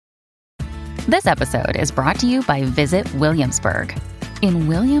This episode is brought to you by Visit Williamsburg. In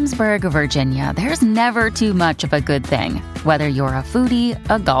Williamsburg, Virginia, there's never too much of a good thing. Whether you're a foodie,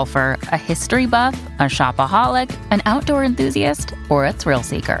 a golfer, a history buff, a shopaholic, an outdoor enthusiast, or a thrill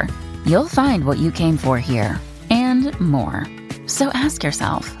seeker, you'll find what you came for here and more. So ask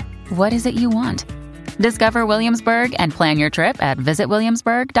yourself, what is it you want? Discover Williamsburg and plan your trip at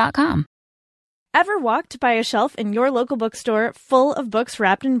visitwilliamsburg.com. Ever walked by a shelf in your local bookstore full of books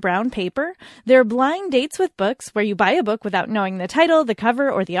wrapped in brown paper? They're blind dates with books where you buy a book without knowing the title, the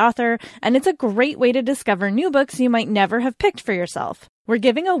cover, or the author, and it's a great way to discover new books you might never have picked for yourself. We're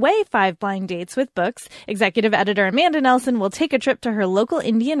giving away 5 blind dates with books. Executive editor Amanda Nelson will take a trip to her local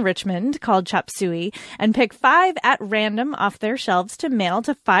indie in Richmond called Chop Suey and pick 5 at random off their shelves to mail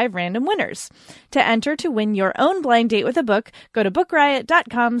to 5 random winners. To enter to win your own blind date with a book, go to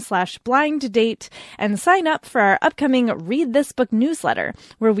bookriot.com/blinddate and sign up for our upcoming Read This Book newsletter,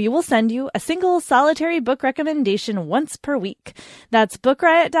 where we will send you a single solitary book recommendation once per week. That's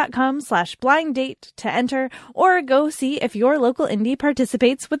bookriot.com/blinddate to enter, or go see if your local indie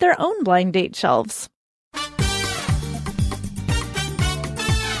participates with their own blind date shelves.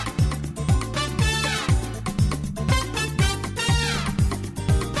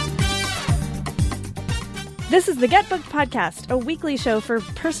 This is the Get Booked Podcast, a weekly show for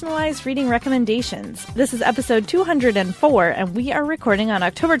personalized reading recommendations. This is episode 204, and we are recording on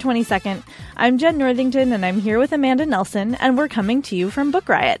October 22nd. I'm Jen Northington, and I'm here with Amanda Nelson, and we're coming to you from Book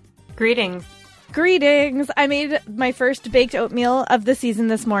Riot. Greetings. Greetings. I made my first baked oatmeal of the season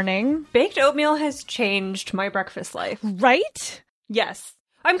this morning. Baked oatmeal has changed my breakfast life. Right? Yes.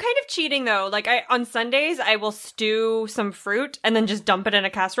 I'm kind of cheating, though. Like, on Sundays, I will stew some fruit and then just dump it in a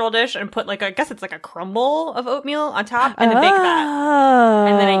casserole dish and put, I guess it's like a crumble of oatmeal on top and then bake that.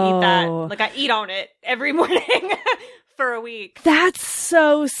 And then I eat that. Like, I eat on it every morning for a week. That's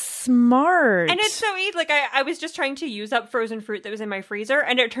so smart. And it's so easy. Like, I was just trying to use up frozen fruit that was in my freezer,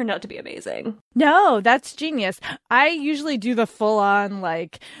 and it turned out to be amazing. No, that's genius. I usually do the full-on,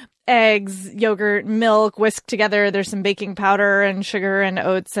 eggs, yogurt, milk, whisked together. There's some baking powder and sugar and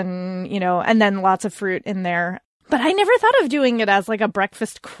oats and, and then lots of fruit in there. But I never thought of doing it as a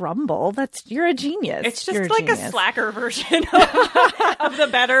breakfast crumble. You're a genius. It's just a slacker version of the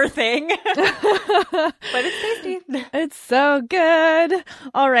better thing. But it's tasty. It's so good.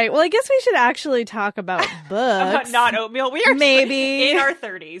 All right. Well, I guess we should actually talk about books. About not oatmeal. We are maybe in our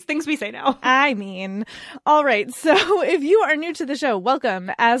 30s. Things we say now. All right. So if you are new to the show,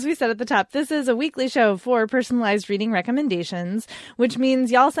 welcome. As we said at the top, this is a weekly show for personalized reading recommendations, which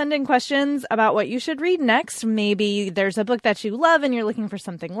means y'all send in questions about what you should read next. Maybe there's a book that you love and you're looking for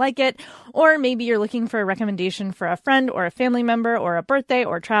something like it, or maybe you're looking for a recommendation for a friend or a family member or a birthday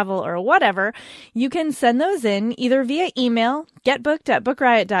or travel or whatever. You can send those in either via email,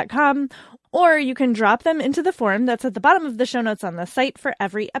 getbooked@bookriot.com, or you can drop them into the form that's at the bottom of the show notes on the site for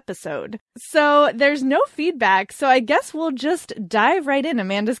every episode. So there's no feedback, so I guess we'll just dive right in.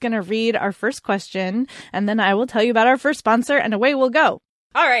 Amanda's going to read our first question, and then I will tell you about our first sponsor, and away we'll go.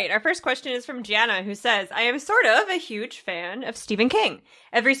 All right, our first question is from Gianna, who says, I am sort of a huge fan of Stephen King.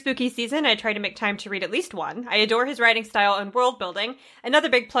 Every spooky season, I try to make time to read at least one. I adore his writing style and world building. Another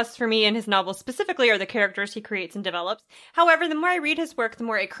big plus for me in his novels specifically are the characters he creates and develops. However, the more I read his work, the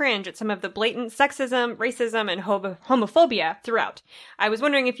more I cringe at some of the blatant sexism, racism, and homophobia throughout. I was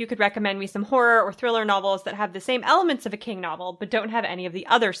wondering if you could recommend me some horror or thriller novels that have the same elements of a King novel, but don't have any of the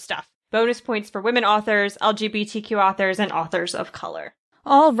other stuff. Bonus points for women authors, LGBTQ authors, and authors of color.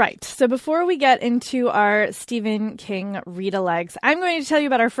 All right. So before we get into our Stephen King read-alikes, I'm going to tell you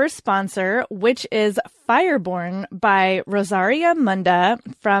about our first sponsor, which is Fireborn by Rosaria Munda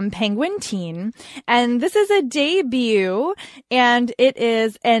from Penguin Teen. And this is a debut, and it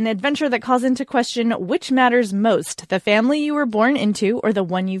is an adventure that calls into question which matters most, the family you were born into or the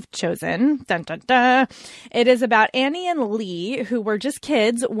one you've chosen. Dun, dun, dun. It is about Annie and Lee, who were just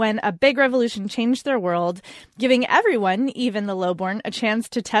kids when a big revolution changed their world, giving everyone, even the lowborn, a chance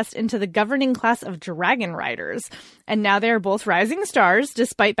to test into the governing class of dragon riders. And now they are both rising stars,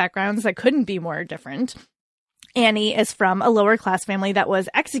 despite backgrounds that couldn't be more different. Annie is from a lower class family that was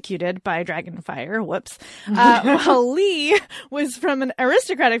executed by Dragonfire. Whoops. While Lee was from an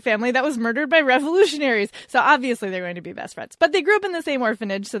aristocratic family that was murdered by revolutionaries. So obviously they're going to be best friends. But they grew up in the same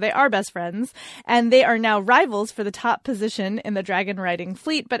orphanage, so they are best friends. And they are now rivals for the top position in the dragon riding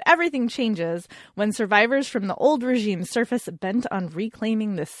fleet. But everything changes when survivors from the old regime surface bent on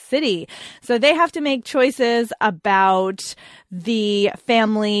reclaiming the city. So they have to make choices about the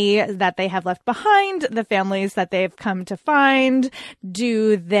family that they have left behind, the families that they've come to find.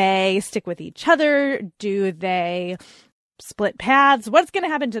 Do they stick with each other? Do they split paths. What's going to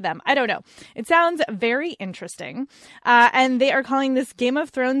happen to them? I don't know. It sounds very interesting. And they are calling this Game of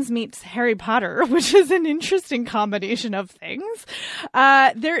Thrones meets Harry Potter, which is an interesting combination of things.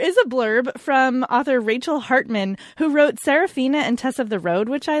 There is a blurb from author Rachel Hartman, who wrote Serafina and Tess of the Road,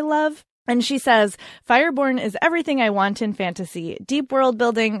 which I love. And she says, Fireborn is everything I want in fantasy. Deep world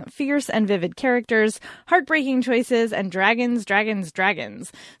building, fierce and vivid characters, heartbreaking choices, and dragons.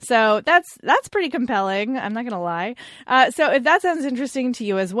 So that's pretty compelling. I'm not going to lie. So if that sounds interesting to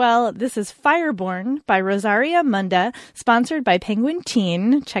you as well, this is Fireborn by Rosaria Munda, sponsored by Penguin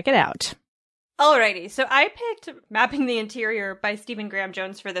Teen. Check it out. Alrighty, so I picked Mapping the Interior by Stephen Graham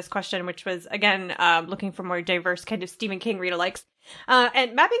Jones for this question, which was, again, looking for more diverse kind of Stephen King read-alikes.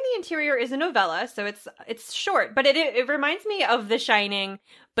 And Mapping the Interior is a novella, so it's short, but it reminds me of The Shining,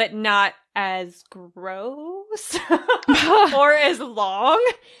 but not as gross or as long.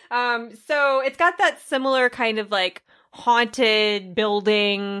 So it's got that similar kind of like haunted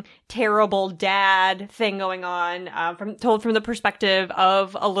building, terrible dad thing going on, told from the perspective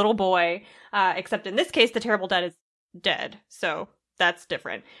of a little boy. Except in this case, the terrible dad is dead. So that's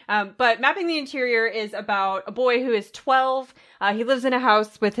different. But Mapping the Interior is about a boy who is 12. He lives in a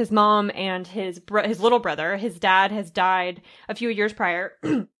house with his mom and his little brother. His dad has died a few years prior.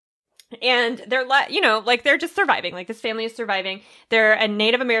 And they're, they're just surviving. Like, this family is surviving. They're a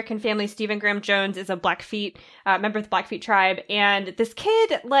Native American family. Stephen Graham Jones is a Blackfeet, member of the Blackfeet tribe. And this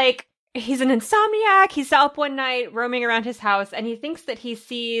kid, he's an insomniac. He's up one night roaming around his house, and he thinks that he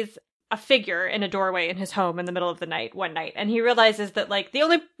sees a figure in a doorway in his home in the middle of the night one night. And he realizes that,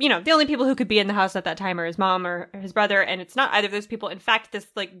 the only people who could be in the house at that time are his mom or his brother. And it's not either of those people. In fact, this,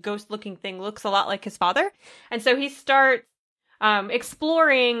 ghost looking thing looks a lot like his father. And so he starts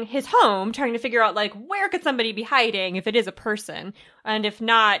exploring his home, trying to figure out, where could somebody be hiding if it is a person? And if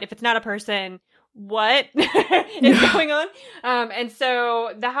it's not a person, what is going on? And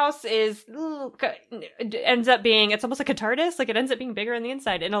so the house ends up being, it's almost like a TARDIS. It ends up being bigger on the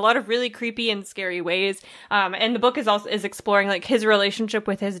inside in a lot of really creepy and scary ways. And the book is exploring, his relationship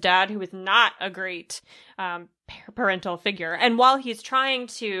with his dad, who is not a great, parental figure. And while he's trying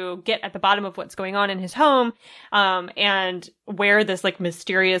to get at the bottom of what's going on in his home, and where this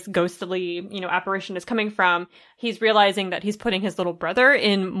mysterious ghostly, apparition is coming from, he's realizing that he's putting his little brother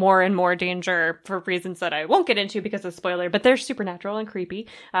in more and more danger for reasons that I won't get into because of spoiler, but they're supernatural and creepy,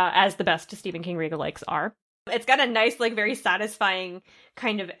 as the best Stephen King read-alikes are. It's got a nice, very satisfying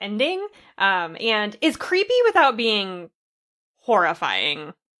kind of ending, and is creepy without being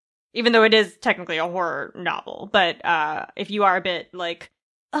horrifying. Even though it is technically a horror novel. But if you are a bit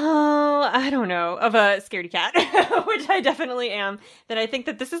I don't know, of a scaredy cat, which I definitely am, then I think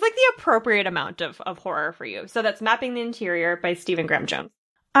that this is the appropriate amount of horror for you. So that's Mapping the Interior by Stephen Graham Jones.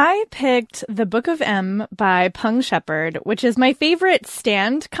 I picked The Book of M by Pung Shepherd, which is my favorite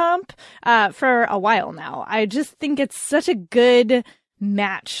stand comp for a while now. I just think it's such a good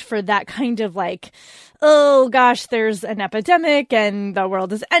match for that kind of oh gosh, there's an epidemic and the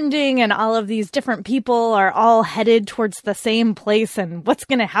world is ending and all of these different people are all headed towards the same place, and what's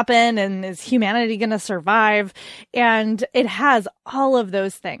going to happen, and is humanity going to survive? And it has all of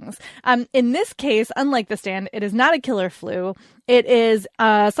those things. In this case, unlike The Stand, it is not a killer flu. It is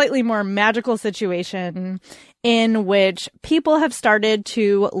a slightly more magical situation in which people have started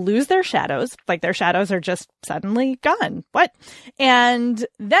to lose their shadows. Their shadows are just suddenly gone. What? And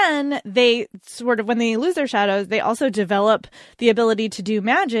then they when they lose their shadows, they also develop the ability to do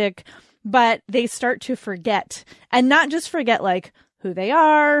magic, but they start to forget. And not just forget who they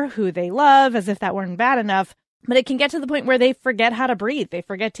are, who they love, as if that weren't bad enough. But it can get to the point where they forget how to breathe. They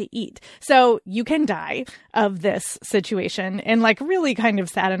forget to eat. So you can die of this situation in really kind of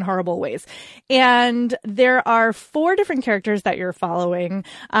sad and horrible ways. And there are 4 different characters that you're following.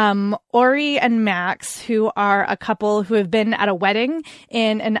 Ori and Max, who are a couple who have been at a wedding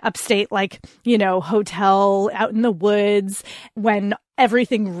in an upstate, hotel out in the woods when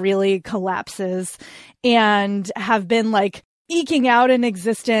everything really collapses, and have been eking out an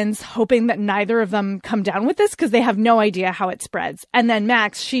existence, hoping that neither of them come down with this because they have no idea how it spreads. And then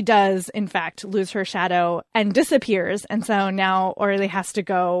Max, she does, in fact, lose her shadow and disappears. And so now Orly has to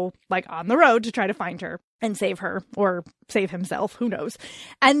go on the road to try to find her and save her, or save himself, who knows.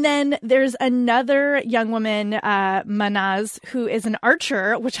 And then there's another young woman, Manaz, who is an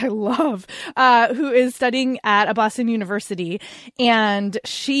archer, which I love, who is studying at a Boston University. And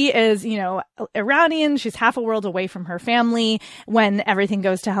she is, Iranian. She's half a world away from her family when everything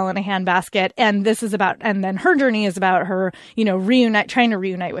goes to hell in a handbasket. And then her journey is about her, trying to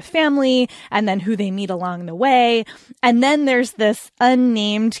reunite with family, and then who they meet along the way. And then there's this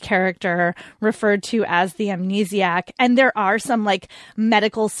unnamed character referred to as as the amnesiac. And there are some like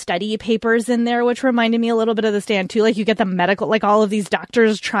medical study papers in there, which reminded me a little bit of The Stand too. Like you get the medical, like all of these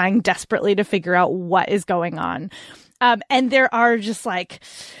doctors trying desperately to figure out what is going on. And there are just like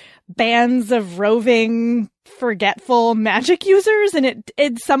bands of roving, forgetful magic users, and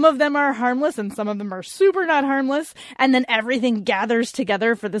it some of them are harmless and some of them are super not harmless, and then everything gathers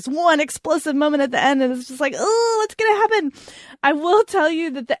together for this one explosive moment at the end, and it's just like, oh, what's gonna happen? I will tell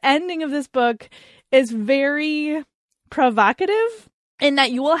you that the ending of this book is very provocative in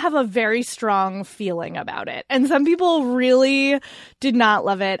that you will have a very strong feeling about it. And some people really did not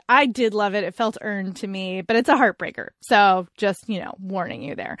love it. I did love it. It felt earned to me, but it's a heartbreaker. So just, warning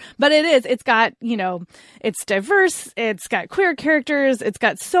you there. But it's got, it's diverse. It's got queer characters. It's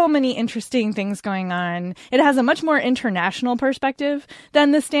got so many interesting things going on. It has a much more international perspective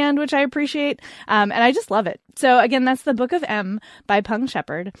than The Stand, which I appreciate. And I just love it. So again, that's The Book of M by Pung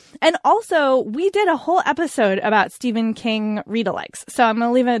Shepherd. And also, we did a whole episode about Stephen King read-alikes. So I'm going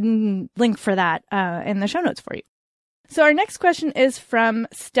to leave a link for that in the show notes for you. So our next question is from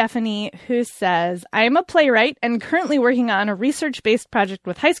Stephanie, who says, I am a playwright and currently working on a research-based project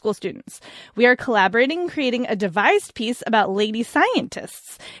with high school students. We are collaborating, creating a devised piece about lady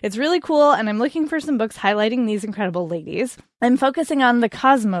scientists. It's really cool, and I'm looking for some books highlighting these incredible ladies. I'm focusing on the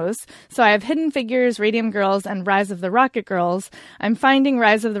cosmos, so I have Hidden Figures, Radium Girls, and Rise of the Rocket Girls. I'm finding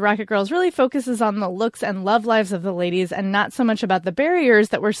Rise of the Rocket Girls really focuses on the looks and love lives of the ladies and not so much about the barriers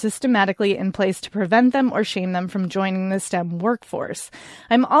that were systematically in place to prevent them or shame them from joining the STEM workforce.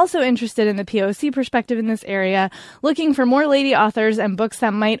 I'm also interested in the POC perspective in this area, looking for more lady authors and books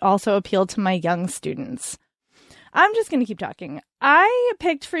that might also appeal to my young students. I'm just going to keep talking. I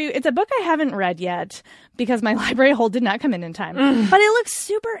picked for you, it's a book I haven't read yet because my library hold did not come in time, but it looks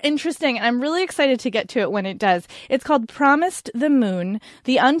super interesting and I'm really excited to get to it when it does. It's called Promised the Moon,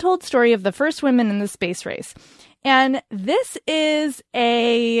 The Untold Story of the First Women in the Space Race. And this is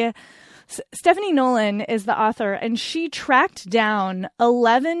Stephanie Nolan is the author, and she tracked down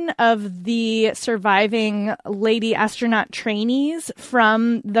 11 of the surviving lady astronaut trainees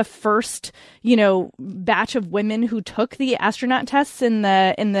from the first, batch of women who took the astronaut tests in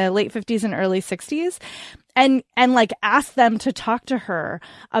the late 50s and early 60s, and like asked them to talk to her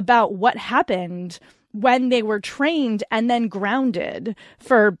about what happened when they were trained and then grounded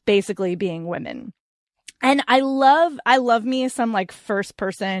for basically being women. And I love me some like first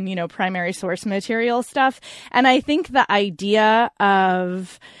person, primary source material stuff. And I think the idea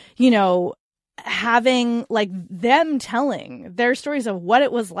of, having like them telling their stories of what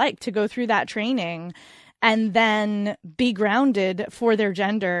it was like to go through that training and then be grounded for their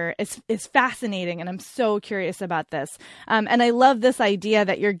gender is fascinating. And I'm so curious about this. And I love this idea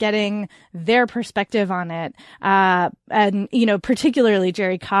that you're getting their perspective on it. And, particularly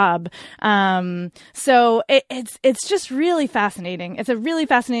Jerry Cobb. So it's just really fascinating. It's a really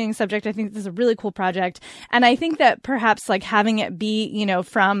fascinating subject. I think this is a really cool project. And I think that perhaps like having it be,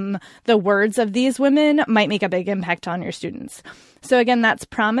 from the words of these women might make a big impact on your students. So again, that's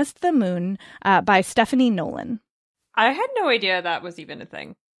Promised the Moon by Stephanie Nolan. I had no idea that was even a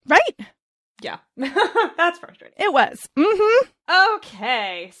thing. Right? Yeah. That's frustrating. It was. Mm-hmm.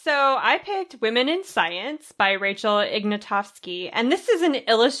 Okay. So I picked Women in Science by Rachel Ignatowski. And this is an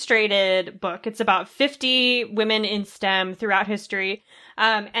illustrated book. It's about 50 women in STEM throughout history.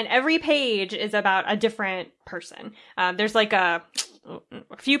 And every page is about a different person. There's like a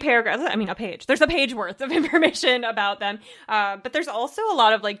few paragraphs, a page. There's a page worth of information about them. But there's also a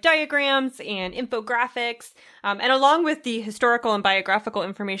lot of like diagrams and infographics. And along with the historical and biographical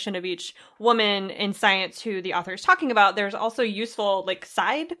information of each woman in science who the author is talking about, there's also useful like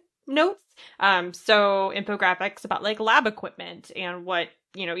side notes. So infographics about like lab equipment and what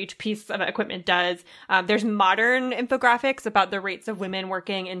each piece of equipment does. There's modern infographics about the rates of women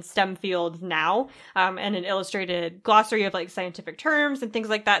working in STEM fields now, and an illustrated glossary of like scientific terms and things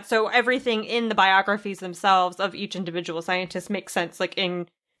like that. So everything in the biographies themselves of each individual scientist makes sense, like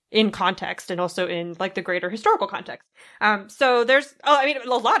in context and also in like the greater historical context. So there's, a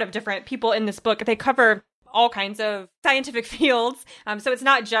lot of different people in this book. They cover all kinds of scientific fields. So it's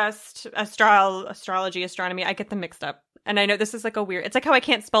not just astrology, astronomy. I get them mixed up. And I know this is like it's like how I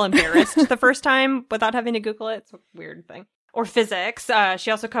can't spell embarrassed the first time without having to Google it. It's a weird thing. Or physics. She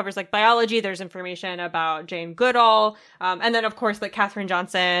also covers like biology. There's information about Jane Goodall. And then of course like Katherine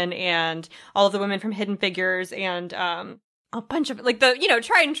Johnson and all of the women from Hidden Figures and a bunch of like the,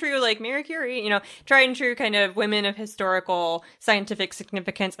 tried and true, like Marie Curie, tried and true kind of women of historical scientific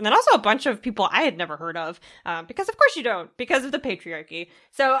significance. And then also a bunch of people I had never heard of, because of course you don't, because of the patriarchy.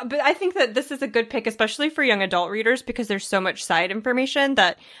 So, but I think that this is a good pick, especially for young adult readers, because there's so much side information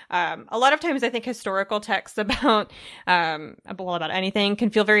that, a lot of times I think historical texts about anything can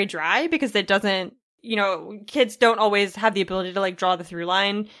feel very dry because it doesn't, kids don't always have the ability to like draw the through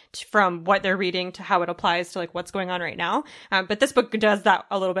line from what they're reading to how it applies to like what's going on right now. But this book does that,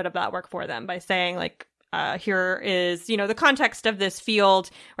 a little bit of that work for them by saying like, here is, the context of this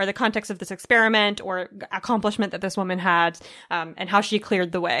field or the context of this experiment or accomplishment that this woman had, and how she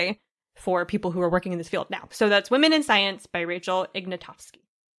cleared the way for people who are working in this field now. So that's Women in Science by Rachel Ignatowski.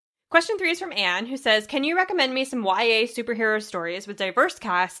 Question 3 is from Anne, who says, can you recommend me some YA superhero stories with diverse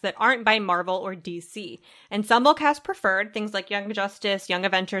casts that aren't by Marvel or DC? Ensemble cast preferred, things like Young Justice, Young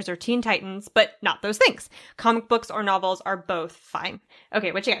Avengers, or Teen Titans, but not those things. Comic books or novels are both fine.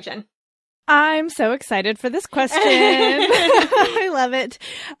 Okay, what you got, Jen? I'm so excited for this question. I love it.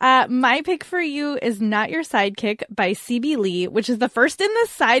 My pick for you is Not Your Sidekick by C.B. Lee, which is the first in the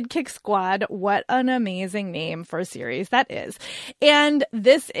Sidekick Squad. What an amazing name for a series that is. And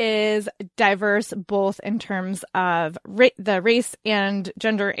this is diverse both in terms of the race and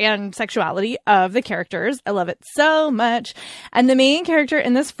gender and sexuality of the characters. I love it so much. And the main character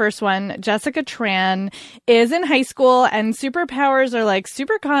in this first one, Jessica Tran, is in high school, and superpowers are like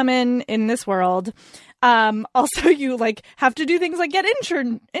super common in this world. Also, you like have to do things like get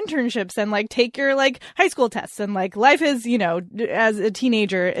internships and like take your like high school tests, and like life is, as a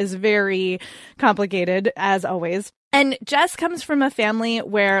teenager is very complicated as always. And Jess comes from a family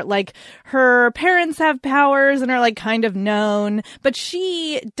where like her parents have powers and are like kind of known, but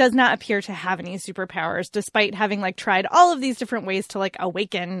she does not appear to have any superpowers despite having like tried all of these different ways to like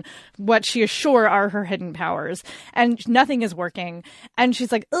awaken what she is sure are her hidden powers, and nothing is working. And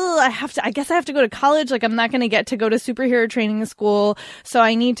she's like, oh, I guess I have to go to college. Like I'm not going to get to go to superhero training school. So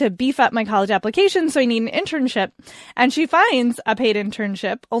I need to beef up my college application. So I need an internship. And she finds a paid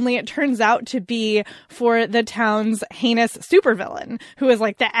internship, only it turns out to be for the town's heinous supervillain who is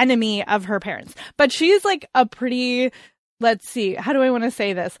like the enemy of her parents. But she's like a pretty, let's see, how do I want to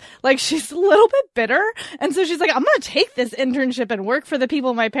say this? Like she's a little bit bitter. And so she's like, I'm going to take this internship and work for the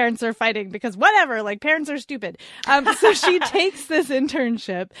people my parents are fighting because whatever, like parents are stupid. So she takes this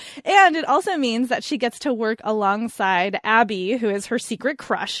internship, and it also means that she gets to work alongside Abby, who is her secret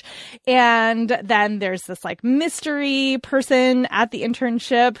crush. And then there's this like mystery person at the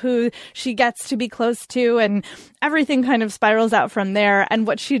internship who she gets to be close to, and everything kind of spirals out from there. And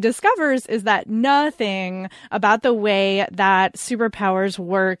what she discovers is that nothing about the way that superpowers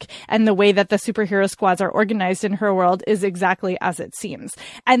work and the way that the superhero squads are organized in her world is exactly as it seems.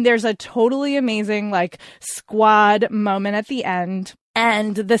 And there's a totally amazing like squad moment at the end.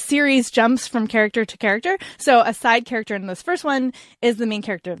 And the series jumps from character to character. So a side character in this first one is the main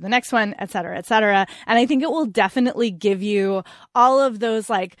character of the next one, et cetera, et cetera. And I think it will definitely give you all of those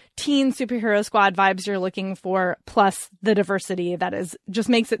like teen superhero squad vibes you're looking for, plus the diversity that is just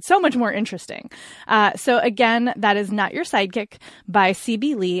makes it so much more interesting. So again, that is Not Your Sidekick by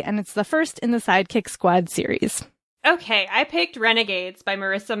C.B. Lee, and it's the first in the Sidekick Squad series. Okay, I picked Renegades by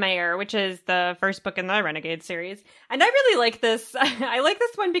Marissa Mayer, which is the first book in the Renegades series. And I really like this. I like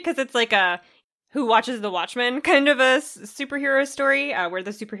this one because it's like a Who Watches the Watchmen kind of a superhero story, where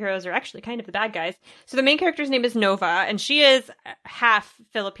the superheroes are actually kind of the bad guys. So the main character's name is Nova, and she is half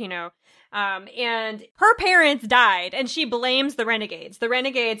Filipino. And her parents died, and she blames the Renegades. The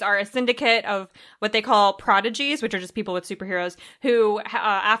Renegades are a syndicate of what they call prodigies, which are just people with superheroes who,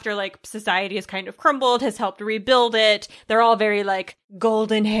 after like society has kind of crumbled, has helped rebuild it. They're all very like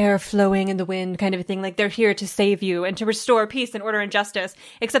golden hair flowing in the wind kind of a thing. Like they're here to save you and to restore peace and order and justice,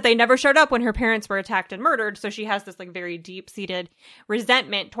 except they never showed up when her parents were attacked and murdered. So she has this like very deep-seated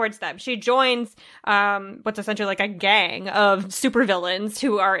resentment towards them. She joins, what's essentially like a gang of supervillains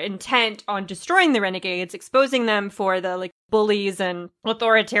who are intent on destroying the Renegades, exposing them for the like bullies and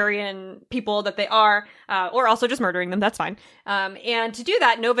authoritarian people that they are, or also just murdering them. That's fine. And to do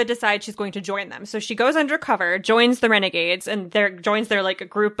that, Nova decides she's going to join them. So she goes undercover, joins the Renegades, and joins their like a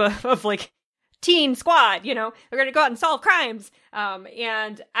group of like teen squad, they're going to go out and solve crimes.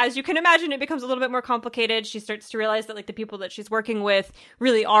 And as you can imagine, it becomes a little bit more complicated. She starts to realize that like the people that she's working with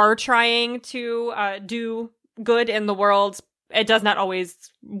really are trying to do good in the world. It does not always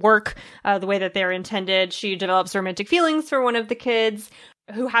work the way that they're intended. She develops romantic feelings for one of the kids,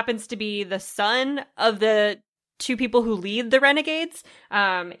 who happens to be the son of the two people who lead the Renegades.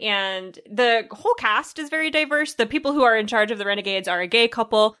 And the whole cast is very diverse. The people who are in charge of the Renegades are a gay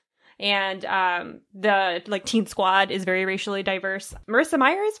couple. And the like teen squad is very racially diverse. Marissa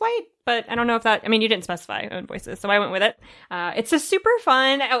Meyer is white, but I don't know if that, I mean, you didn't specify own voices, so I went with it. It's a super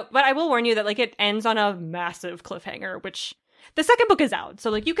fun, but I will warn you that like it ends on a massive cliffhanger, which the second book is out,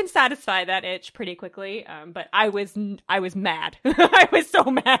 so like you can satisfy that itch pretty quickly. But I was mad. I was so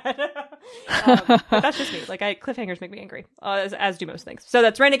mad. But that's just me. Like cliffhangers make me angry, as do most things. So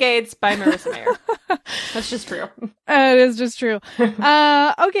that's Renegades by Marissa Meyer. That's just true. It is just true.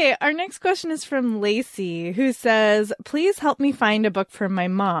 Okay, our next question is from Lacey, who says, please help me find a book for my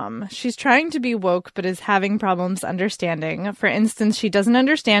mom. She's trying to be woke, but is having problems understanding. For instance, she doesn't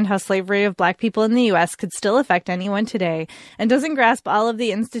understand how slavery of Black people in the U.S. could still affect anyone today, and doesn't grasp all of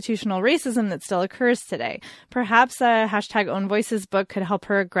the institutional racism that still occurs today. Perhaps a hashtag Own Voices book could help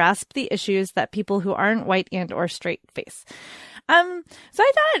her grasp the issues that people who aren't white and or straight face. So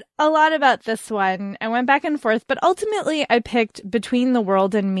I thought a lot about this one. I went back and forth, but ultimately I picked Between the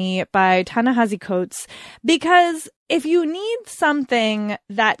World and Me by Ta-Nehisi Coates, because if you need something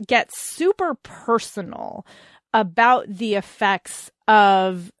that gets super personal about the effects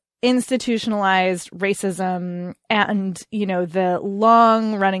of institutionalized racism and, you know, the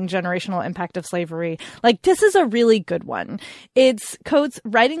long running generational impact of slavery, like this is a really good one. It's Coates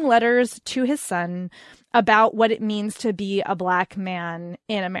writing letters to his son about what it means to be a Black man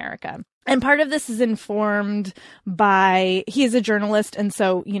in America. And part of this is informed by, he's a journalist. And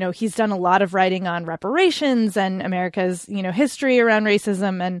so, you know, he's done a lot of writing on reparations and America's, you know, history around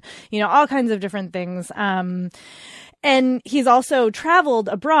racism and, you know, all kinds of different things. And he's also traveled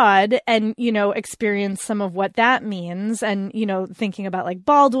abroad and, you know, experienced some of what that means and, you know, thinking about like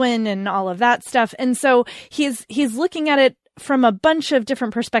Baldwin and all of that stuff. And so he's looking at it from a bunch of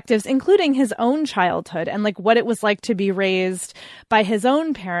different perspectives, including his own childhood and like what it was like to be raised by his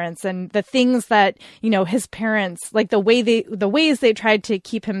own parents and the things that, you know, his parents, like the ways they tried to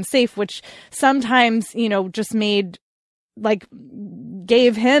keep him safe, which sometimes, you know, just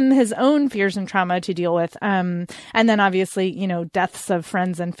gave him his own fears and trauma to deal with. And then obviously, you know, deaths of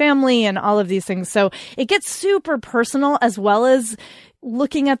friends and family and all of these things. So it gets super personal, as well as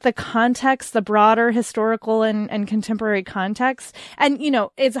looking at the context, the broader historical and contemporary context. And, you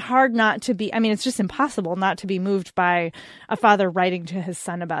know, it's hard not to be, I mean, it's just impossible not to be moved by a father writing to his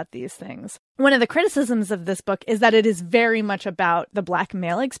son about these things. One of the criticisms of this book is that it is very much about the Black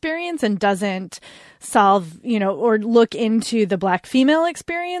male experience and doesn't solve, you know, or look into the Black female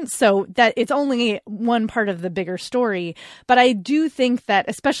experience. So that it's only one part of the bigger story. But I do think that,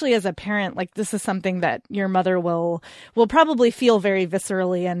 especially as a parent, like this is something that your mother will probably feel very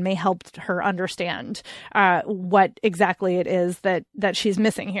viscerally and may help her understand what exactly it is that she's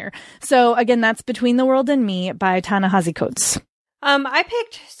missing here. So again, that's Between the World and Me by Ta-Nehisi Coates. I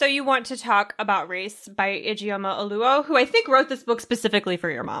picked So You Want to Talk About Race by Ijeoma Oluo, who I think wrote this book specifically for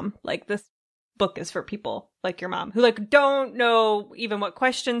your mom. Like, this book is for people like your mom who like don't know even what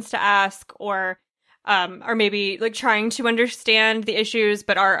questions to ask or maybe like trying to understand the issues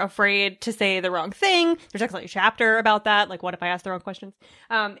but are afraid to say the wrong thing. There's actually a chapter about that. Like, what if I ask the wrong questions?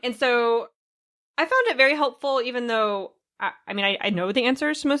 And so I found it very helpful, even though I know the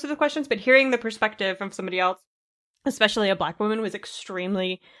answers to most of the questions, but hearing the perspective from somebody else, especially a Black woman, was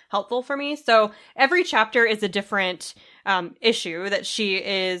extremely helpful for me. So every chapter is a different issue that she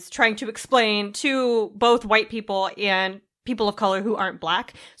is trying to explain to both white people and people of color who aren't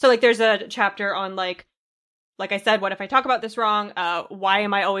Black. So like there's a chapter on like I said, what if I talk about this wrong? Why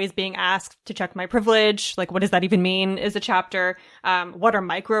am I always being asked to check my privilege? Like, what does that even mean is a chapter. What are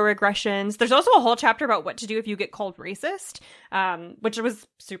microaggressions? There's also a whole chapter about what to do if you get called racist, which was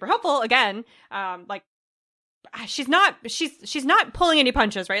super helpful. Again, like, she's not pulling any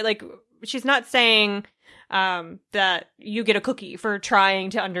punches, right? Like, she's not saying that you get a cookie for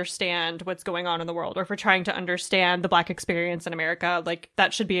trying to understand what's going on in the world or for trying to understand the Black experience in America. Like,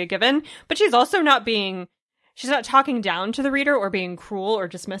 that should be a given. But she's also she's not talking down to the reader or being cruel or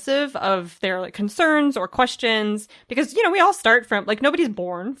dismissive of their like concerns or questions, because, you know, we all start from like, nobody's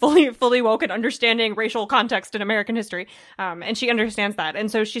born fully woke and understanding racial context in American history. And she understands that.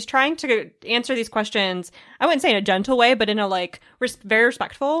 And so she's trying to answer these questions, I wouldn't say in a gentle way, but in a like very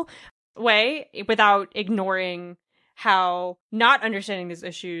respectful way, without ignoring how not understanding these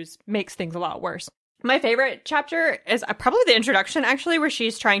issues makes things a lot worse. My favorite chapter is probably the introduction, actually, where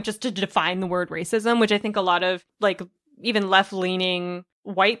she's trying just to define the word racism, which I think a lot of like even left-leaning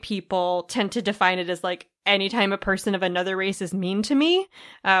white people tend to define it as like anytime a person of another race is mean to me,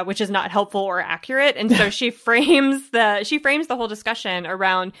 which is not helpful or accurate. And so she frames the whole discussion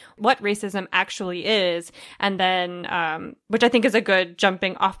around what racism actually is. And then, which I think is a good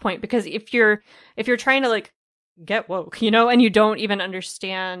jumping off point, because if you're trying to like get woke, you know, and you don't even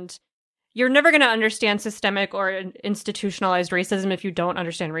understand you're never going to understand systemic or institutionalized racism if you don't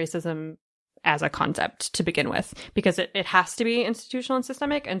understand racism as a concept to begin with, because it has to be institutional and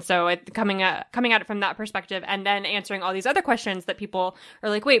systemic. And so coming at it from that perspective and then answering all these other questions that people are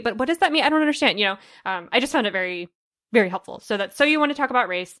like, wait, but what does that mean? I don't understand. I just found it very, very helpful. So that's So You Want to Talk About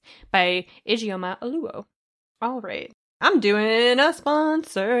Race by Ijeoma Oluo. All right. I'm doing a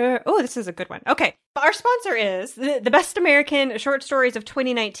sponsor. Oh, this is a good one. Okay. Our sponsor is the Best American Short Stories of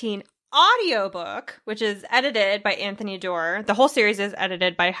 2019 audiobook, which is edited by Anthony Doerr. The whole series is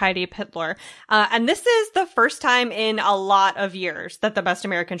edited by Heidi Pittler. And this is the first time in a lot of years that the Best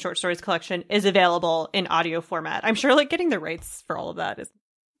American Short Stories collection is available in audio format. I'm sure getting the rights for all of that is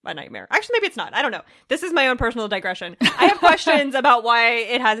a nightmare. Actually, maybe it's not. I don't know. This is my own personal digression. I have questions about why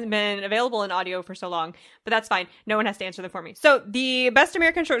it hasn't been available in audio for so long, but that's fine. No one has to answer them for me. So the Best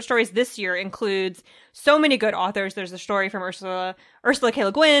American Short Stories this year includes so many good authors. There's a story from Ursula K.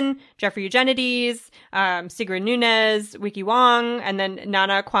 Le Guin, Jeffrey Eugenides, Sigrid Nunez, Wiki Wong, and then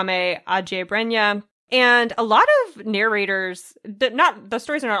Nana Kwame Adjei-Brenyah. And a lot of narrators, the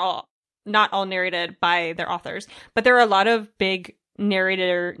stories are not all narrated by their authors, but there are a lot of big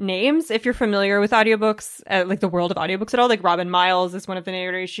narrator names. If you're familiar with audiobooks, like the world of audiobooks at all, like Robin Miles is one of the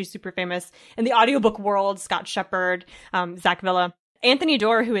narrators. She's super famous in the audiobook world. Scott Shepherd, Zach Villa. Anthony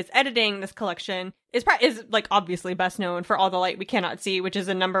Doerr, who is editing this collection, is obviously best known for All the Light We Cannot See, which is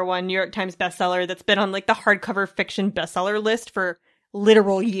a #1 New York Times bestseller that's been on the hardcover fiction bestseller list for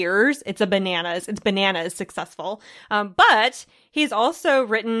literal years. It's bananas successful. But he's also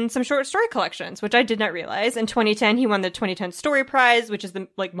written some short story collections, which I did not realize. In 2010, he won the 2010 Story Prize, which is the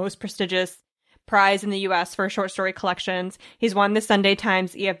most prestigious prize in the US for short story collections. He's won the Sunday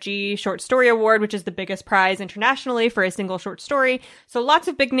Times EFG Short Story Award, which is the biggest prize internationally for a single short story. So lots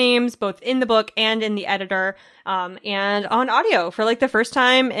of big names, both in the book and in the editor, and on audio for the first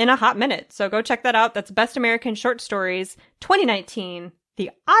time in a hot minute. So go check that out. That's Best American Short Stories 2019, the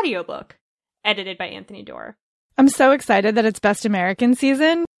audiobook, edited by Anthony Doerr. I'm so excited that it's Best American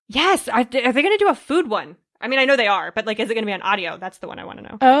season. Yes. Are they going to do a food one? I mean, I know they are, but is it going to be on audio? That's the one I want to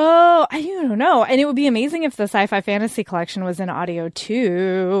know. Oh, I don't know. And it would be amazing if the Sci-Fi Fantasy collection was in audio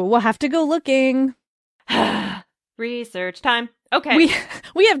too. We'll have to go looking. Research time. Okay.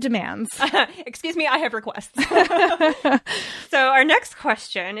 We have demands. Excuse me, I have requests. So our next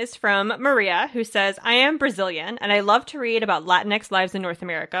question is from Maria, who says, I am Brazilian, and I love to read about Latinx lives in North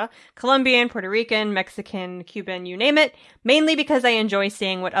America, Colombian, Puerto Rican, Mexican, Cuban, you name it, mainly because I enjoy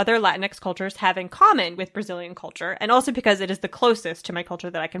seeing what other Latinx cultures have in common with Brazilian culture, and also because it is the closest to my culture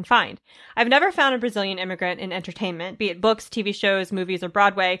that I can find. I've never found a Brazilian immigrant in entertainment, be it books, TV shows, movies, or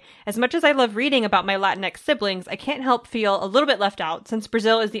Broadway. As much as I love reading about my Latinx siblings, I can't help feel a little bit left out, since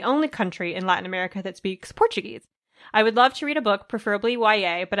Brazil is the only country in Latin America that speaks Portuguese. I would love to read a book, preferably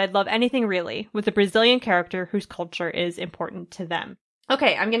YA, but I'd love anything really, with a Brazilian character whose culture is important to them.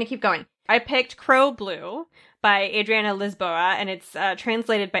 Okay, I'm going to keep going. I picked Crow Blue by Adriana Lisboa, and it's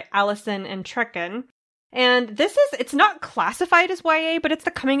translated by Allison Entrekin. And it's not classified as YA, but it's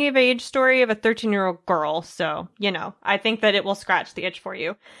the coming of age story of a 13-year-old girl. So, I think that it will scratch the itch for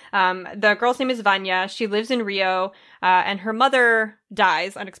you. The girl's name is Vanya. She lives in Rio, and her mother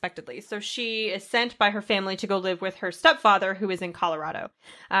dies unexpectedly. So she is sent by her family to go live with her stepfather, who is in Colorado.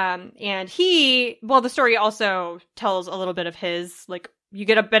 And the story also tells a little bit of his, you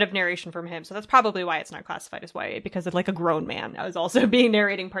get a bit of narration from him. So that's probably why it's not classified as YA, because of a grown man I was also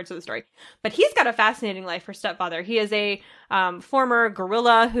narrating parts of the story. But he's got a fascinating life, her stepfather. He is a former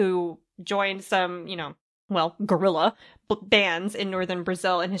guerrilla who joined some, guerrilla bands in northern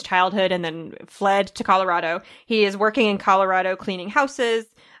Brazil in his childhood and then fled to Colorado. He is working in Colorado cleaning houses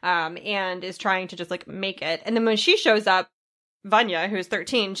and is trying to just make it. And then when she shows up, Vanya, who is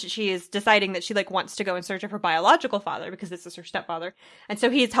 13, she is deciding that she wants to go in search of her biological father because this is her stepfather. And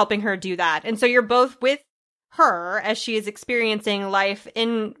so he's helping her do that. And so you're both with her as she is experiencing life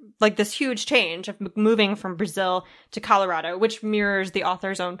in this huge change of moving from Brazil to Colorado, which mirrors the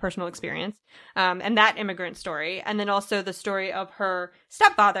author's own personal experience, and that immigrant story. And then also the story of her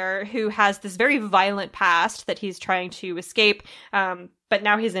stepfather, who has this very violent past that he's trying to escape. But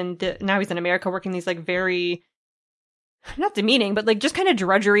now he's in America working these very, not demeaning, but just kind of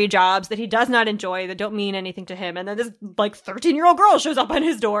drudgery jobs that he does not enjoy, that don't mean anything to him. And then this 13-year-old girl shows up on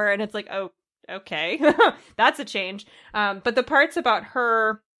his door, and it's oh, okay, that's a change. But the parts about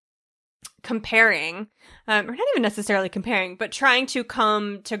her comparing, or not even necessarily comparing, but trying to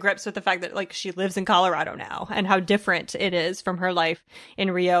come to grips with the fact that like she lives in Colorado now and how different it is from her life in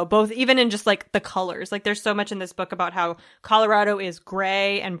Rio, both even in just like the colors. Like there's so much in this book about how Colorado is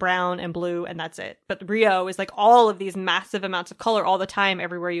gray and brown and blue and that's it. But Rio is like all of these massive amounts of color all the time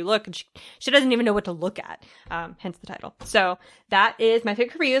everywhere you look. And she doesn't even know what to look at. Hence the title. So that is my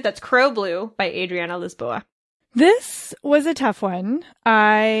pick for you. That's Crow Blue by Adriana Lisboa. This was a tough one.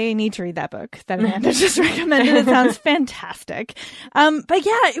 I need to read that book that Amanda just recommended. It sounds fantastic. But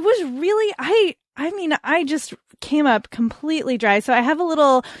yeah, it was really, I just came up completely dry. So I have a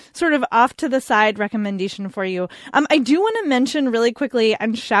little sort of off to the side recommendation for you. I do want to mention really quickly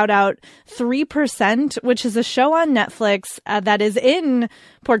and shout out 3%, which is a show on Netflix that is in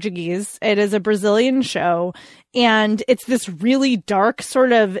Portuguese. It is a Brazilian show, and it's this really dark,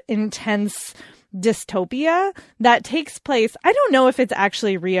 sort of intense dystopia that takes place. I don't know if it's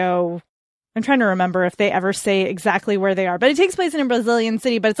actually Rio. I'm trying to remember if they ever say exactly where they are, but it takes place in a Brazilian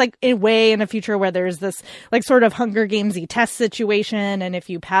city, but it's like in a future where there's this like sort of Hunger Games-y test situation. And if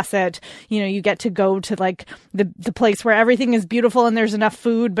you pass it, you get to go to like the place where everything is beautiful and there's enough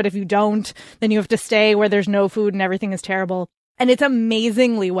food. But if you don't, then you have to stay where there's no food and everything is terrible. And it's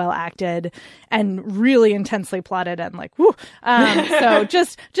amazingly well acted and really intensely plotted and like, whoo. So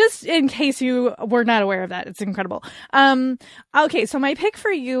just in case you were not aware of that, it's incredible. Okay. So my pick for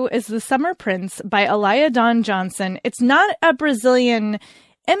you is The Summer Prince by Elia Dawn Johnson. It's not a Brazilian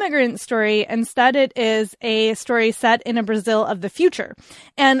immigrant story. Instead, it is a story set in a Brazil of the future.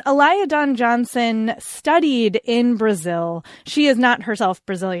 And Elia Dawn Johnson studied in Brazil. She is not herself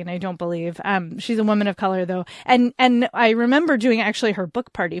Brazilian, I don't believe. She's a woman of color, though. And I remember doing actually her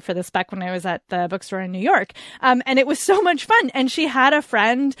book party for this back when I was at the bookstore in New York. And it was so much fun. And she had a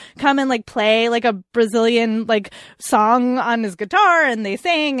friend come and like play like a Brazilian like song on his guitar, and they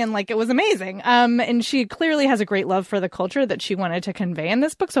sang, and like it was amazing. And she clearly has a great love for the culture that she wanted to convey in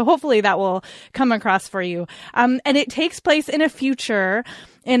this book. So hopefully that will come across for you. And it takes place in a future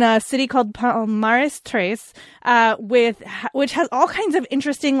in a city called Palmares Tres, which has all kinds of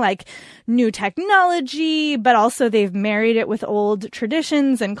interesting, like, new technology, but also they've married it with old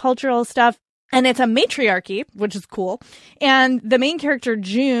traditions and cultural stuff. And it's a matriarchy, which is cool. And the main character,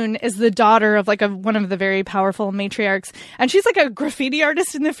 June, is the daughter of like one of the very powerful matriarchs. And she's like a graffiti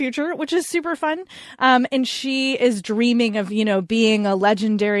artist in the future, which is super fun. And she is dreaming of, being a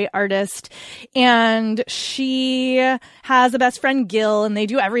legendary artist. And she has a best friend, Gil, and they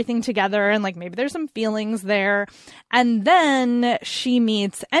do everything together. And like maybe there's some feelings there. And then she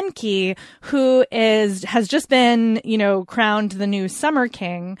meets Enki, who has just been, crowned the new Summer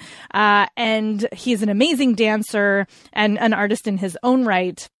King. And he's an amazing dancer and an artist in his own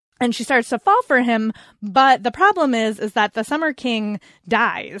right. And she starts to fall for him. But the problem is that the Summer King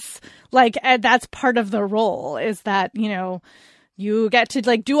dies. Like, that's part of the role, is that, you get to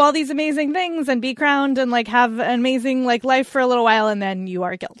like do all these amazing things and be crowned and like have an amazing like life for a little while, and then you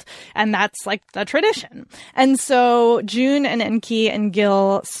are killed. And that's like the tradition. And so June and Enki and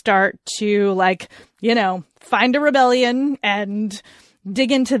Gil start to like, find a rebellion and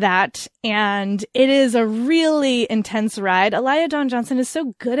dig into that. And it is a really intense ride. Elia Dawn Johnson is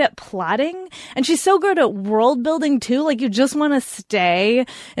so good at plotting, and she's so good at world building too. Like, you just want to stay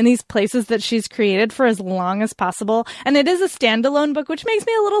in these places that she's created for as long as possible. And it is a standalone book, which makes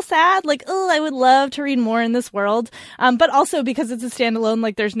me a little sad. Like, I would love to read more in this world. But also because it's a standalone,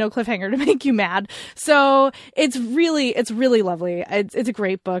 like there's no cliffhanger to make you mad. So it's really lovely. It's a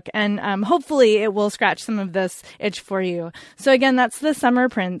great book. And hopefully it will scratch some of this itch for you. So again, that's The Summer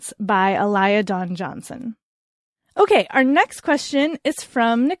Prince by Elia Dawn Johnson. Okay, our next question is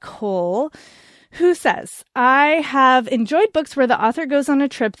from Nicole, who says, I have enjoyed books where the author goes on a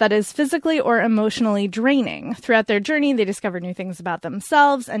trip that is physically or emotionally draining. Throughout their journey, they discover new things about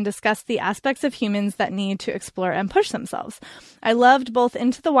themselves and discuss the aspects of humans that need to explore and push themselves. I loved both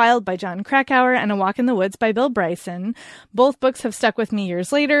Into the Wild by Jon Krakauer and A Walk in the Woods by Bill Bryson. Both books have stuck with me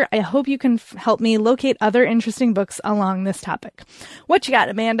years later. I hope you can help me locate other interesting books along this topic. What you got,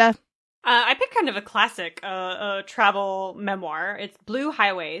 Amanda? I picked kind of a classic travel memoir. It's Blue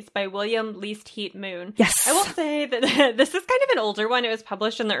Highways by William Least Heat Moon. Yes. I will say that this is kind of an older one. It was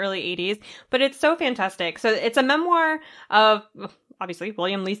published in the early 80s, but it's so fantastic. So it's a memoir of, obviously,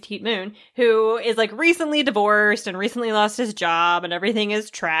 William Least Heat Moon, who is like recently divorced and recently lost his job and everything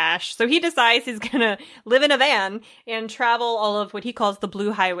is trash. So he decides he's going to live in a van and travel all of what he calls the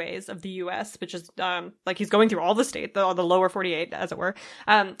blue highways of the U.S., which is like he's going through all the state, the lower 48, as it were.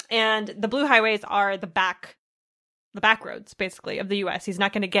 And the blue highways are the back the back roads, basically, of the U.S. He's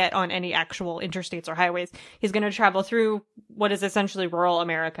not going to get on any actual interstates or highways. He's going to travel through what is essentially rural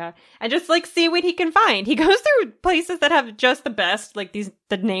America and just like see what he can find. He goes through places that have just the best, like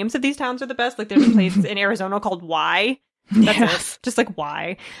the names of these towns are the best. Like there's a place in Arizona called Y. That's it. Just like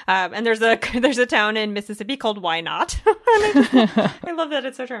why. And there's a town in Mississippi called Why Not. I love that.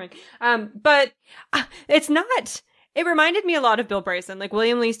 It's so charming. But it's not. It reminded me a lot of Bill Bryson. Like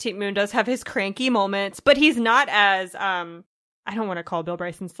William Lee's Teat Moon does have his cranky moments, but he's not as I don't want to call Bill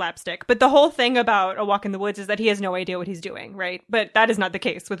Bryson slapstick, but the whole thing about A Walk in the Woods is that he has no idea what he's doing, right? But that is not the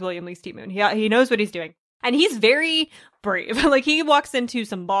case with William Lee's Teat Moon. He knows what he's doing. And he's very brave. Like he walks into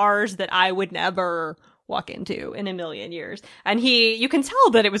some bars that I would never walk into in a million years. And you can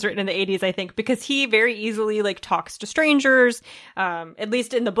tell that it was written in the 80s, I think, because he very easily like talks to strangers. At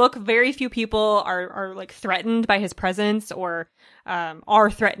least in the book, very few people are like threatened by his presence or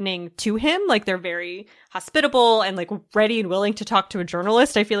are threatening to him. Like they're very hospitable and like ready and willing to talk to a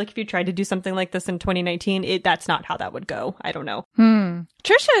journalist. I feel like if you tried to do something like this in 2019, that's not how that would go. I don't know.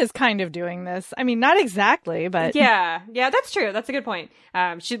 Trisha is kind of doing this. I mean, not exactly, but yeah, that's true. That's a good point.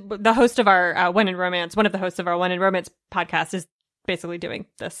 The host of our When in Romance, one of the hosts of our When in Romance podcast, is basically doing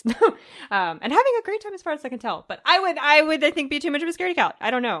this and having a great time as far as I can tell. But I would I think be too much of a scaredy cat.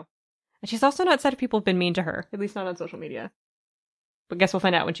 I don't know. And she's also not said if people have been mean to her, at least not on social media. But guess we'll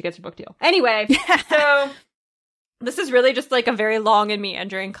find out when she gets her book deal. Anyway, so this is really just like a very long and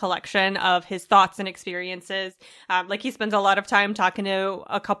meandering collection of his thoughts and experiences. Like he spends a lot of time talking to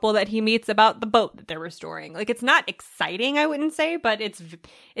a couple that he meets about the boat that they're restoring. Like it's not exciting, I wouldn't say, but it's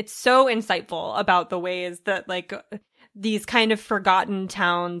so insightful about the ways that like these kind of forgotten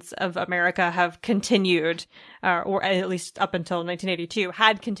towns of America have continued, or at least up until 1982,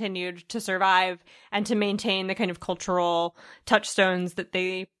 had continued to survive and to maintain the kind of cultural touchstones that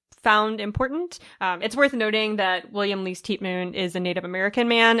they found important. It's worth noting that William Lee's Teat Moon is a Native American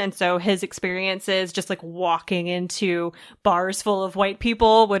man, and so his experiences just like walking into bars full of white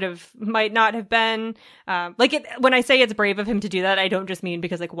people might not have been when I say it's brave of him to do that, I don't just mean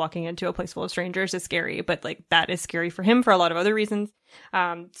because like walking into a place full of strangers is scary, but like that is scary for him for a lot of other reasons.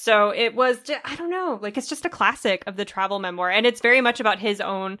 So it was, I don't know, like it's just a classic of the travel memoir, and it's very much about his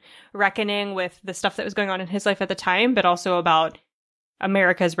own reckoning with the stuff that was going on in his life at the time, but also about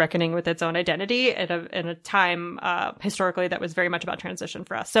America's reckoning with its own identity in a time historically that was very much about transition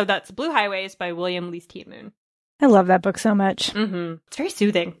for us. So that's Blue Highways by William Lee's Teat Moon. I love that book so much. Mm-hmm. It's very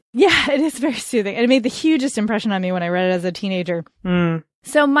soothing. Yeah, it is very soothing. And it made the hugest impression on me when I read it as a teenager.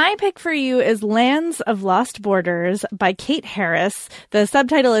 So my pick for you is Lands of Lost Borders by Kate Harris. The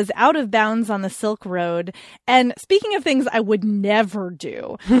subtitle is Out of Bounds on the Silk Road. And speaking of things I would never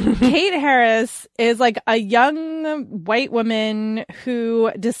do, Kate Harris is like a young white woman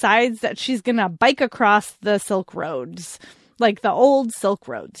who decides that she's going to bike across the Silk Roads. Like the old Silk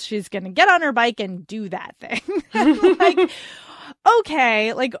Roads. She's going to get on her bike and do that thing. Like,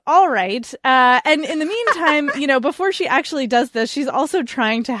 okay, like, all right. And in the meantime, before she actually does this, she's also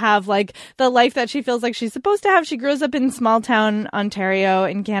trying to have like the life that she feels like she's supposed to have. She grows up in small town Ontario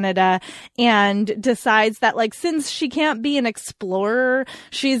in Canada and decides that like, since she can't be an explorer,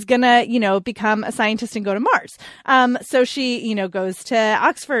 she's gonna, become a scientist and go to Mars. So she, goes to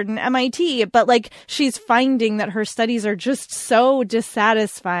Oxford and MIT, but like she's finding that her studies are just so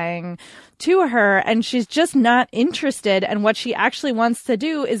dissatisfying to her, and she's just not interested. And what she actually wants to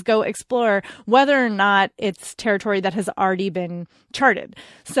do is go explore whether or not it's territory that has already been charted.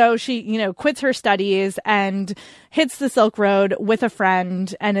 So she, quits her studies and hits the Silk Road with a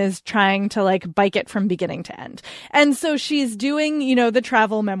friend and is trying to like bike it from beginning to end. And so she's doing, the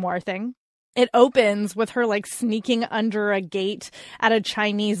travel memoir thing. It opens with her like sneaking under a gate at a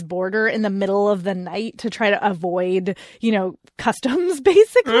Chinese border in the middle of the night to try to avoid, customs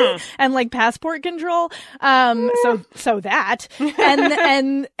basically and like passport control. So that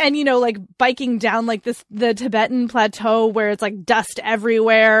and like biking down like the Tibetan plateau where it's like dust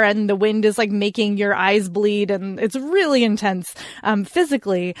everywhere and the wind is like making your eyes bleed and it's really intense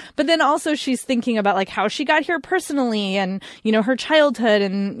physically. But then also she's thinking about like how she got here personally and her childhood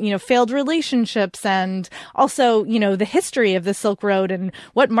and failed relationships and also, the history of the Silk Road and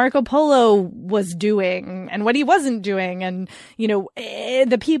what Marco Polo was doing and what he wasn't doing and,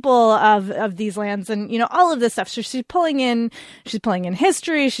 the people of these lands and, all of this stuff. So she's pulling in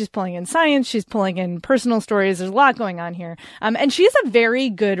history, she's pulling in science, she's pulling in personal stories. There's a lot going on here. And she's a very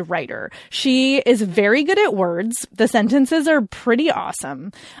good writer. She is very good at words. The sentences are pretty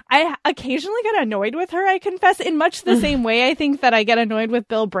awesome. I occasionally get annoyed with her, I confess, in much the same way I think that I get annoyed with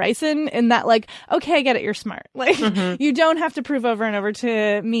Bill Bryson in that like, okay, I get it, you're smart. Like you don't have to prove over and over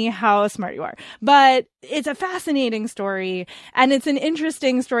to me how smart you are. But it's a fascinating story, and it's an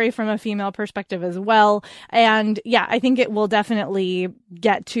interesting story from a female perspective as well. And yeah, I think it will definitely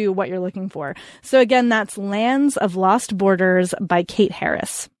get to what you're looking for. So again, that's Lands of Lost Borders by Kate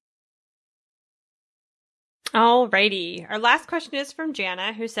Harris. Alrighty. Our last question is from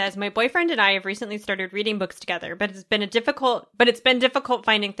Jana, who says, my boyfriend and I have recently started reading books together, but it's been difficult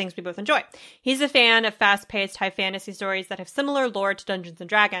finding things we both enjoy. He's a fan of fast-paced high fantasy stories that have similar lore to Dungeons &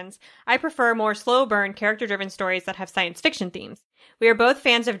 Dragons. I prefer more slow-burn, character-driven stories that have science fiction themes. We are both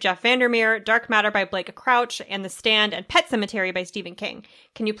fans of Jeff Vandermeer, Dark Matter by Blake Crouch, and The Stand and Pet Sematary by Stephen King.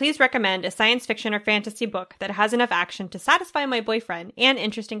 Can you please recommend a science fiction or fantasy book that has enough action to satisfy my boyfriend and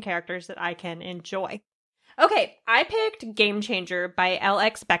interesting characters that I can enjoy? Okay, I picked Game Changer by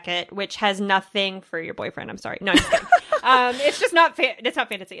L.X. Beckett, which has nothing for your boyfriend. I'm sorry. No, I'm just kidding. It's just not it's not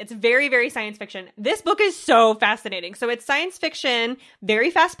fantasy. It's very, very science fiction. This book is so fascinating. So it's science fiction,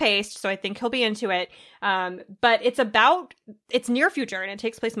 very fast paced. So I think he'll be into it. But it's near future, and it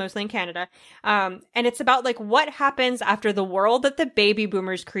takes place mostly in Canada. And it's about like what happens after the world that the baby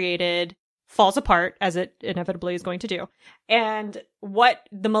boomers created falls apart, as it inevitably is going to do, and what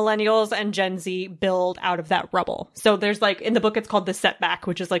the millennials and Gen Z build out of that rubble. So there's like, in the book, it's called The Setback,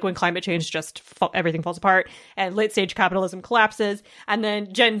 which is like when climate change everything falls apart and late stage capitalism collapses. And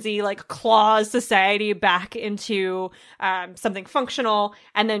then Gen Z like claws society back into something functional.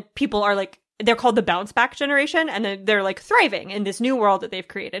 And then people are like, they're called the bounce back generation, and then they're like thriving in this new world that they've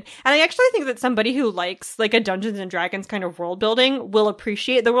created. And I actually think that somebody who likes like a Dungeons and Dragons kind of world building will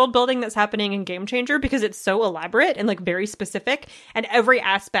appreciate the world building that's happening in Game Changer, because it's so elaborate and like very specific, and every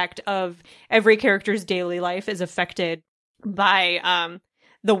aspect of every character's daily life is affected by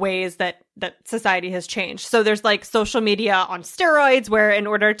the ways that society has changed. So there's like social media on steroids, where in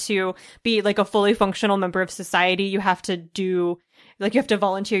order to be like a fully functional member of society, you have to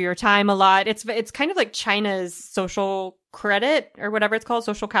volunteer your time a lot. It's kind of like China's social credit, or whatever it's called,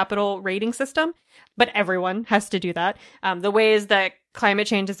 social capital rating system, but everyone has to do that. The ways that climate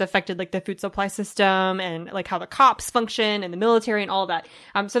change has affected like the food supply system, and like how the cops function and the military and all of that.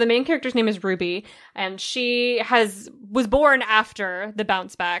 So the main character's name is Ruby, and she was born after the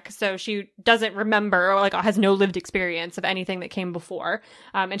bounce back. So she doesn't remember, or like has no lived experience of anything that came before.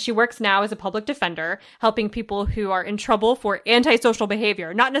 And she works now as a public defender, helping people who are in trouble for antisocial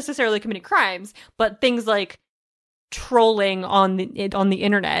behavior, not necessarily committing crimes, but things like trolling on the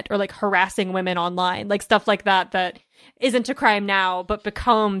internet, or like harassing women online, like stuff like that isn't a crime now, but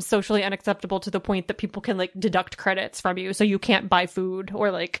becomes socially unacceptable to the point that people can like deduct credits from you, so you can't buy food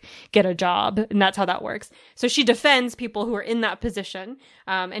or like get a job. And that's how that works. So she defends people who are in that position.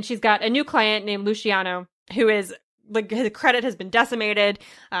 And she's got a new client named Luciano, who is like, his credit has been decimated.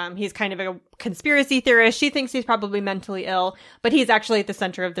 He's kind of a conspiracy theorist. She thinks he's probably mentally ill, but he's actually at the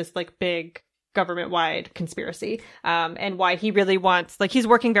center of this like big government-wide conspiracy, and why he really wants, like, he's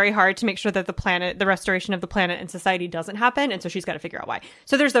working very hard to make sure that the restoration of the planet and society doesn't happen, and so she's got to figure out why.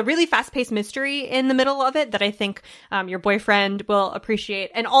 So there's a really fast-paced mystery in the middle of it that I think your boyfriend will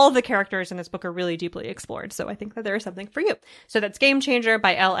appreciate, and all of the characters in this book are really deeply explored, so I think that there is something for you. So that's Game Changer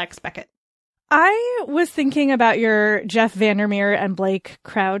by L.X. Beckett. I was thinking about your Jeff Vandermeer and Blake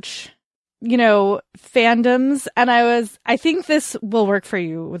Crouch fandoms, and I think this will work for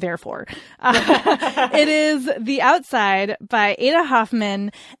you, therefore. It is The Outside by Ada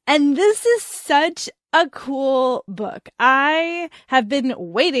Hoffman, and this is such a cool book. I have been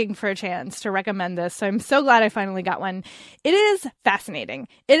waiting for a chance to recommend this, so I'm so glad I finally got one. It is fascinating.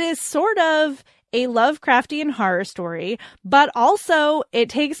 It is sort of a Lovecraftian horror story, but also it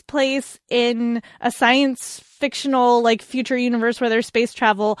takes place in a science fictional, like, future universe where there's space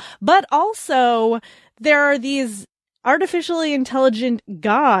travel, but also there are these artificially intelligent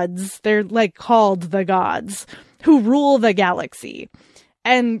gods, they're like called the gods, who rule the galaxy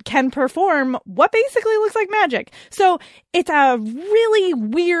and can perform what basically looks like magic. So it's a really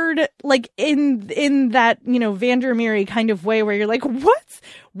weird, like, in that, Vandermeer kind of way where you're like, what's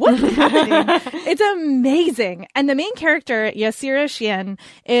happening? It's amazing. And the main character, Yasira Shien,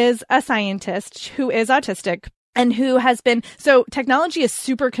 is a scientist who is autistic, and who has been, so technology is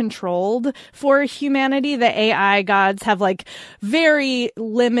super controlled for humanity. The AI gods have like very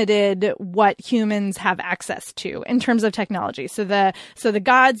limited what humans have access to in terms of technology. So the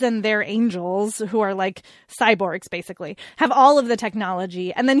gods and their angels, who are like cyborgs basically, have all of the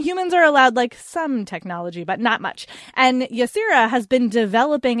technology. And then humans are allowed like some technology, but not much. And Yasira has been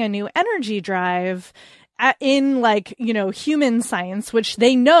developing a new energy drive in like, you know, human science, which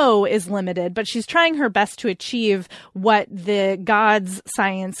they know is limited, but she's trying her best to achieve what the gods'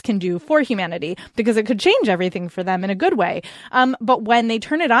 science can do for humanity, because it could change everything for them in a good way. But when they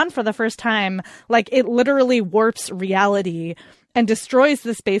turn it on for the first time, like, it literally warps reality and destroys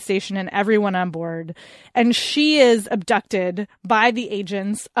the space station and everyone on board. And she is abducted by the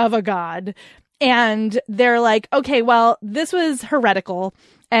agents of a god. And they're like, okay, well, this was heretical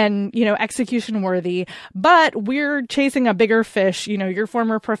and, you know, execution worthy, but we're chasing a bigger fish. You know, your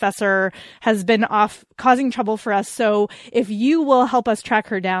former professor has been off causing trouble for us. So if you will help us track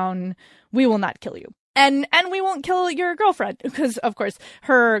her down, we will not kill you. And we won't kill your girlfriend, because, of course,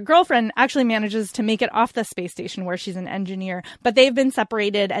 her girlfriend actually manages to make it off the space station where she's an engineer, but they've been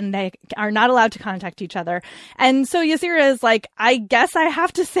separated and they are not allowed to contact each other. And so Ysera is like, I guess I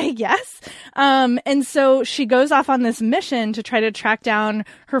have to say yes. And so she goes off on this mission to try to track down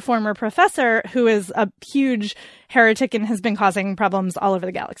her former professor, who is a huge heretic and has been causing problems all over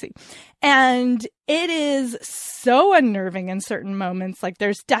the galaxy. And it is so unnerving in certain moments. Like,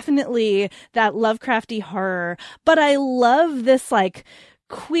 there's definitely that Lovecrafty horror, but I love this like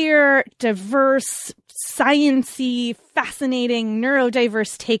queer, diverse, science-y, fascinating,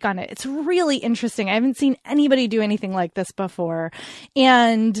 neurodiverse take on it. It's really interesting. I haven't seen anybody do anything like this before.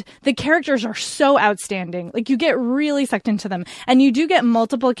 And the characters are so outstanding. Like, you get really sucked into them. And you do get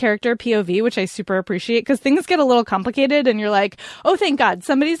multiple character POV, which I super appreciate, because things get a little complicated and you're like, oh, thank God,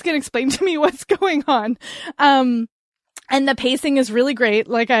 somebody's going to explain to me what's going on. And the pacing is really great,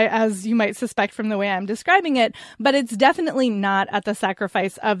 like as you might suspect from the way I'm describing it, but it's definitely not at the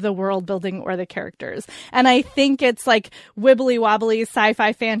sacrifice of the world building or the characters. And I think it's like wibbly wobbly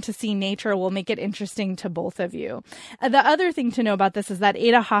sci-fi fantasy nature will make it interesting to both of you. The other thing to know about this is that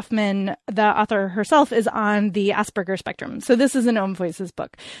Ada Hoffman, the author herself, is on the Asperger spectrum. So this is an Ohm Voices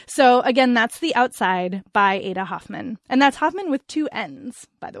book. So again, that's The Outside by Ada Hoffman. And that's Hoffman with 2 N's,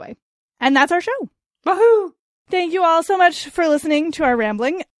 by the way. And that's our show. Woohoo! Thank you all so much for listening to our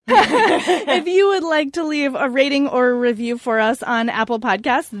rambling. If you would like to leave a rating or a review for us on Apple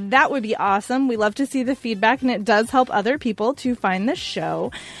Podcasts, that would be awesome. We love to see the feedback, and it does help other people to find the show.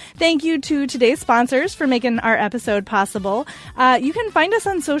 Thank you to today's sponsors for making our episode possible. You can find us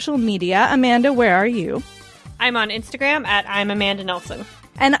on social media. Amanda, where are you? I'm on Instagram at I'm Amanda Nelson.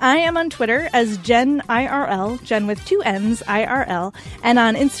 And I am on Twitter as Jen IRL, Jen with 2 N's, IRL, and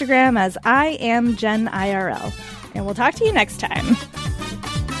on Instagram as I am Jen IRL. And we'll talk to you next time.